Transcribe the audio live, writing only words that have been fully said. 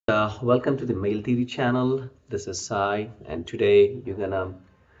Welcome to the Mail Theory channel. This is Sai, and today you're gonna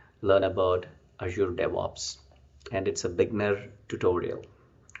learn about Azure DevOps, and it's a beginner tutorial.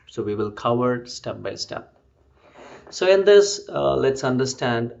 So we will cover step by step. So in this, let's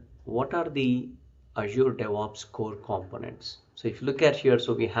understand what are the Azure DevOps core components. So if you look at here,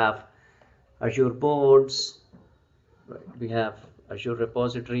 so we have Azure boards, right? We have Azure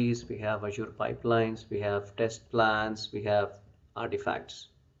repositories, we have Azure pipelines, we have test plans, we have artifacts,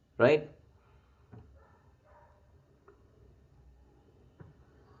 right?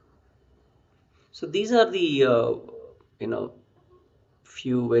 So these are the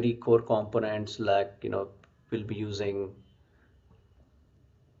few very core components like we'll be using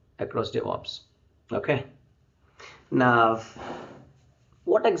across DevOps. Okay. Now,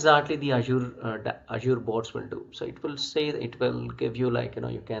 what exactly the Azure boards will do? So it will say it will give you like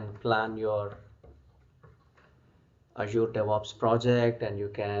you can plan your Azure DevOps project, and you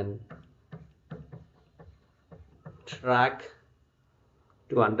can track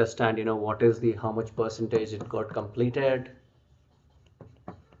to understand what is the how much percentage it got completed,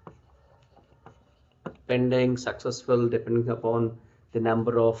 pending, successful, depending upon the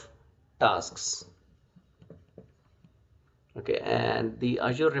number of tasks. Okay, and the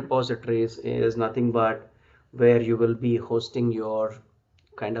Azure repositories is nothing but where you will be hosting your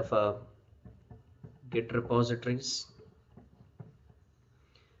kind of a Git repositories,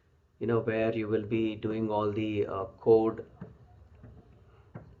 where you will be doing all the code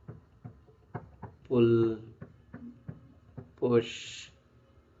pull, push,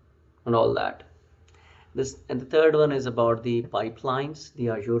 and all that. This and the third one is about the pipelines, the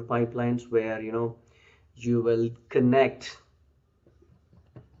Azure pipelines, where you will connect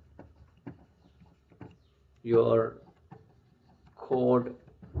your code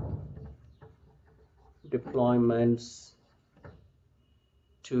deployments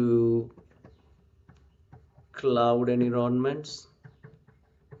to cloud environments,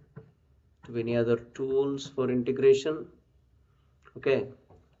 to any other tools for integration. Okay,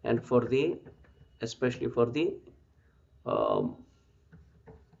 and for the especially for the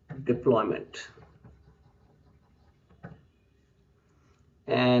deployment.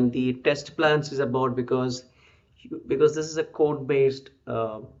 And the test plans is about because this is a code based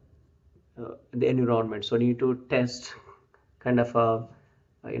the environment, so you need to test kind of a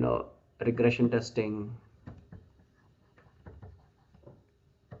regression testing,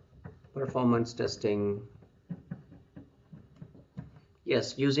 performance testing,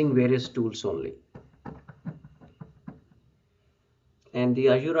 yes, using various tools only. And the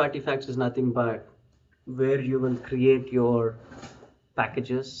Azure artifacts is nothing but where you will create your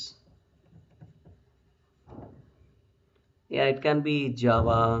packages. Yeah, it can be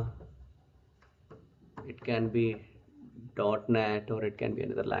Java, it can be .NET, or it can be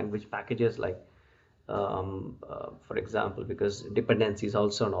another language packages like for example, because dependencies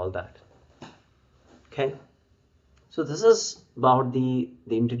also and all that. Okay, so this is about the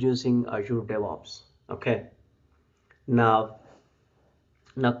introducing Azure DevOps. Okay, now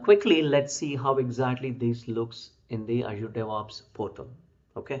quickly let's see how exactly this looks in the Azure DevOps portal.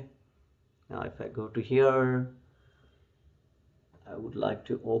 Okay, now if I go to here, I would like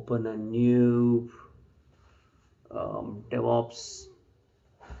to open a new DevOps.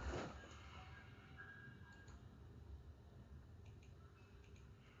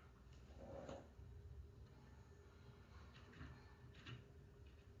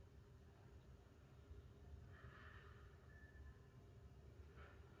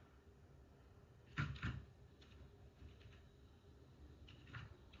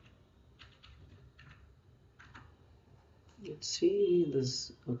 Let's see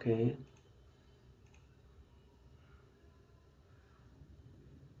this. Okay,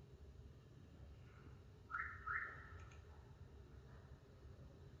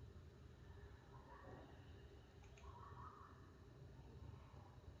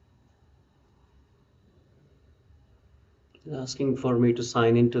 it's asking for me to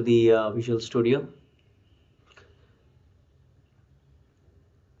sign into the Visual Studio.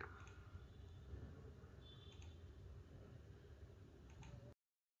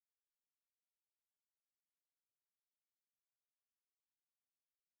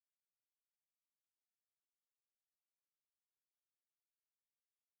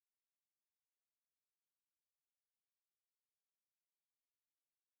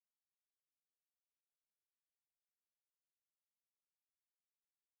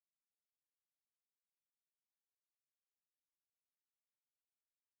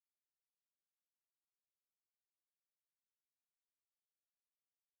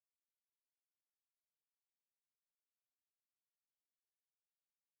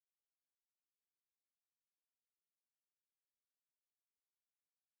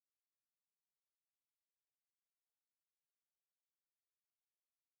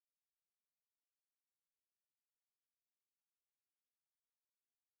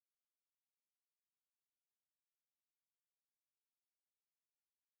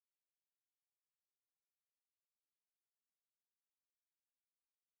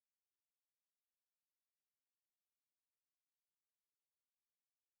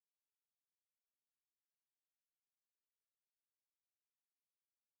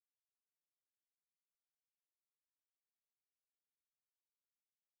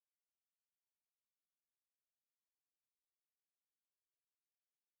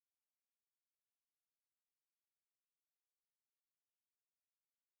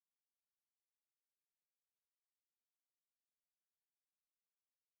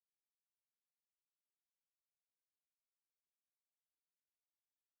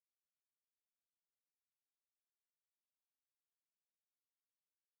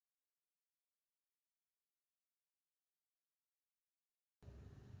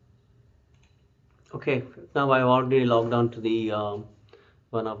 Okay, now I've already logged on to the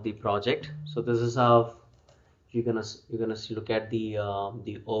one of the project. So this is how you're gonna look at the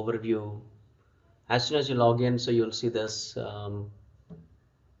overview as soon as you log in. So you'll see this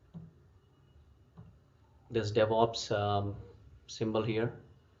DevOps symbol here.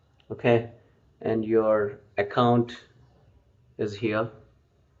 Okay, and your account is here.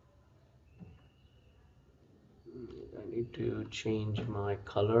 I need to change my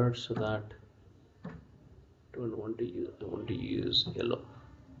color so that I want to use yellow.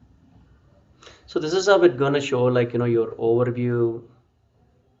 So this is how it's gonna show, like, your overview,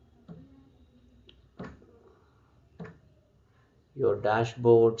 your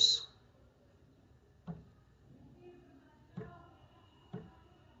dashboards,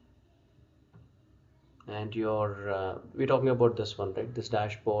 and we're talking about this one, right? This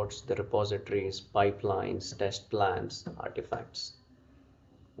dashboards, the repositories, pipelines, test plans, artifacts.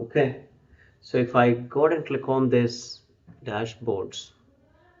 Okay, so if I go ahead and click on this dashboards,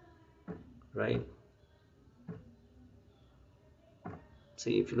 right?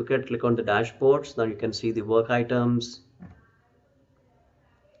 See, if you click on the dashboards, now you can see the work items,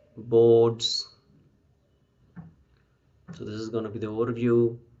 boards. So this is going to be the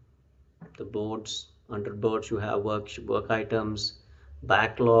overview, the boards. Under boards you have work items,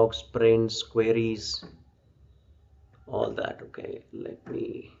 backlogs, sprints, queries, all that. Okay,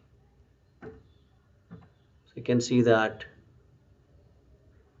 so you can see that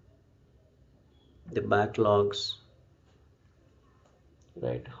the backlogs,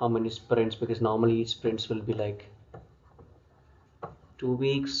 right? How many sprints, because normally each sprints will be like 2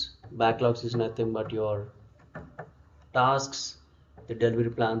 weeks. Backlogs is nothing but your tasks. The delivery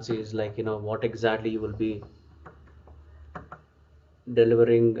plans is like, what exactly you will be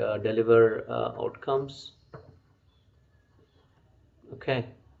deliver outcomes. Okay,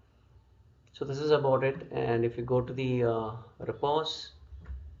 so this is about it. And if you go to the repos,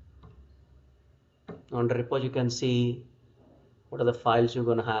 on the repos you can see what are the files you're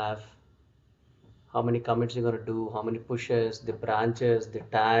going to have, how many commits you're going to do, how many pushes, the branches, the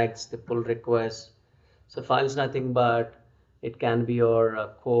tags, the pull requests. So files nothing but it can be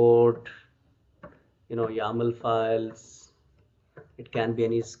your code, YAML files, it can be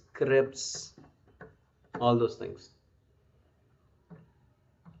any scripts, all those things.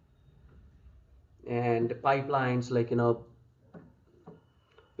 And pipelines, like,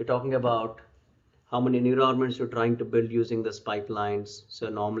 we're talking about how many environments you're trying to build using this pipelines. So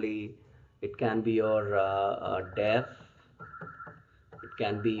normally it can be your dev, it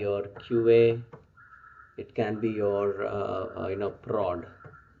can be your QA, it can be your prod.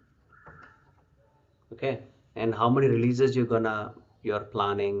 Okay, and how many releases you're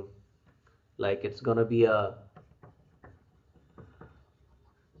planning, like it's gonna be a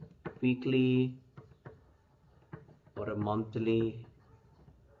weekly or a monthly.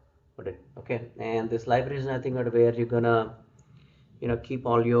 Okay, and this library is nothing but where you're gonna keep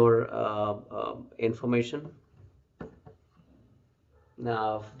all your information.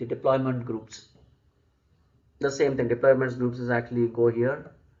 Now the deployment groups, the same thing. Deployment groups is actually go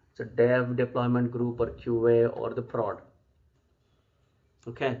here. So dev deployment group or QA or the prod.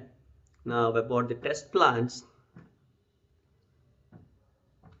 Okay, now about the test plans.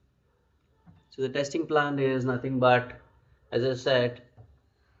 So the testing plan is nothing but, as I said,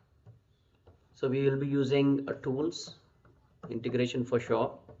 so we will be using tools integration for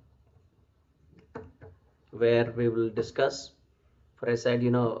sure, where we will discuss, for I said,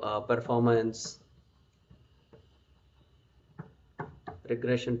 performance,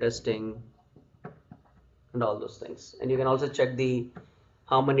 regression testing, and all those things. And you can also check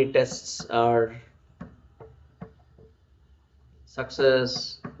how many tests are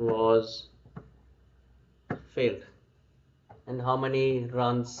success was failed, and how many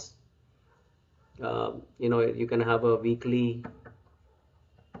runs. You can have a weekly,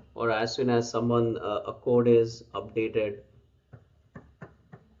 or as soon as someone a code is updated,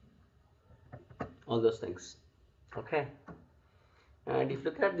 all those things. Okay, and if you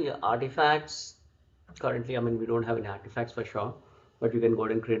look at the artifacts, currently we don't have any artifacts for sure, but you can go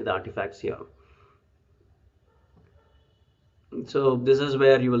ahead and create the artifacts here. So this is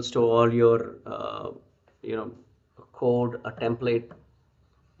where you will store all your code, a template,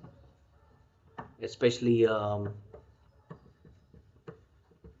 especially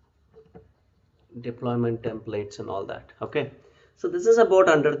deployment templates and all that. Okay, so this is about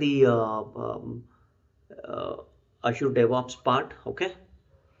under the Azure DevOps part. Okay,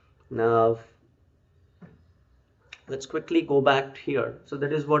 now let's quickly go back here. So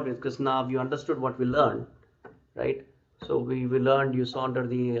that is what, because now you understood what we learned, right? So we learned, you saw under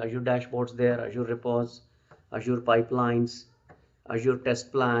the Azure dashboards there, Azure repos, Azure pipelines, Azure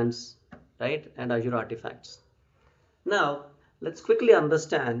test plans, right? And Azure artifacts. Now, let's quickly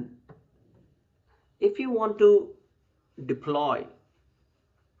understand, if you want to deploy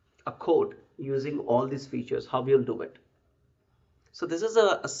a code using all these features, how you'll do it. So this is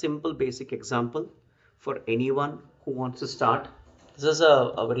a simple basic example for anyone who wants to start. This is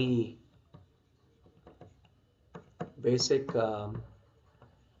a very basic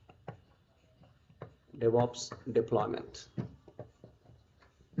DevOps deployment.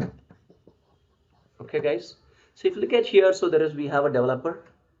 Okay, guys. So if you look at here, so we have a developer,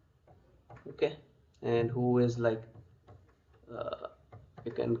 okay, and who is like, uh,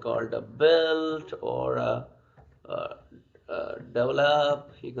 you can call it a build or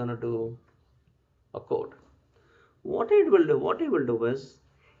develop. You're gonna do a code. What he will do is,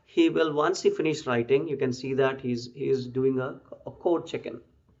 he will, once he finish writing, you can see that he's doing a code check-in.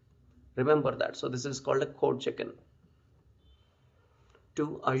 Remember that. So this is called a code check-in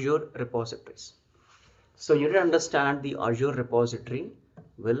to Azure repositories. So you need to understand the Azure repository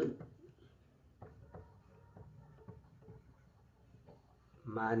will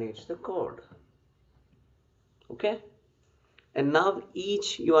manage the code. Okay. And now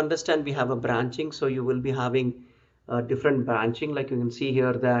you understand we have a branching. So you will be having different branching. Like you can see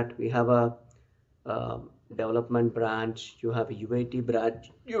here that we have a development branch, you have a UAT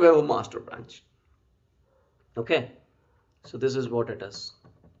branch, you have a master branch. Okay. So this is what it is.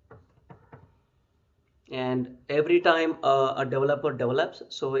 And every time a developer develops,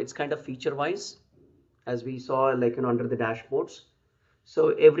 so it's kind of feature wise, as we saw, like, under the dashboards. So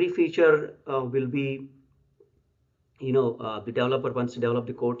every feature will be, the developer wants to develop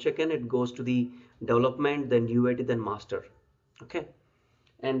the code check-in, it goes to the development, then UAT, then master. Okay.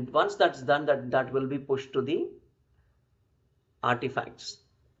 And once that's done, that will be pushed to the artifacts.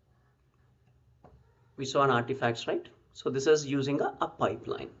 We saw an artifacts, right? So this is using a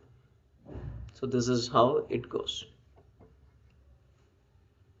pipeline. So this is how it goes.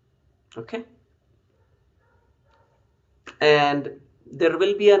 Okay. And there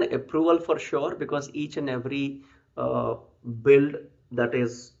will be an approval for sure, because each and every build that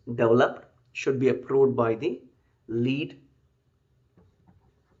is developed should be approved by the lead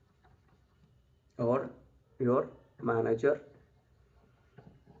or your manager.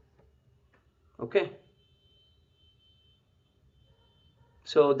 Okay.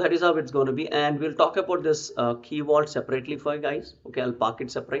 So that is how it's going to be, and we'll talk about this key vault separately for you guys. Okay, I'll park it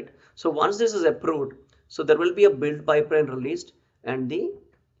separate. So once this is approved, so there will be a build pipeline released, and the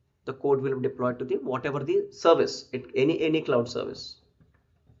code will be deployed to the whatever the service, any cloud service.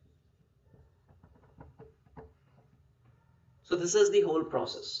 So this is the whole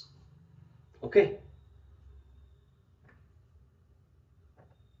process. Okay.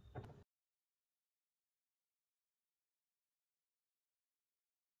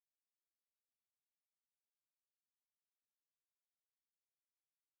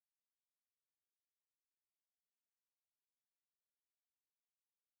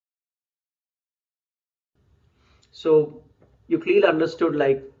 So you clearly understood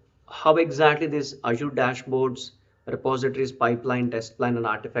like how exactly these Azure dashboards, repositories, pipeline, test plan, and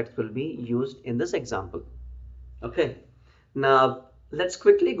artifacts will be used in this example. Okay. Now let's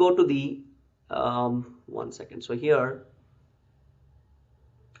quickly go to the 1 second. So here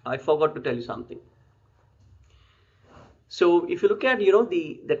I forgot to tell you something. So if you look at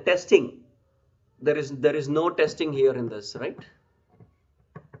the testing, there is no testing here in this, right?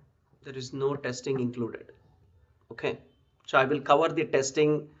 There is no testing included. Okay, so I will cover the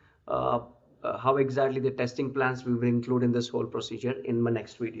testing, how exactly the testing plans we will include in this whole procedure in my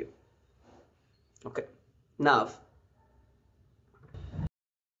next video. Okay, now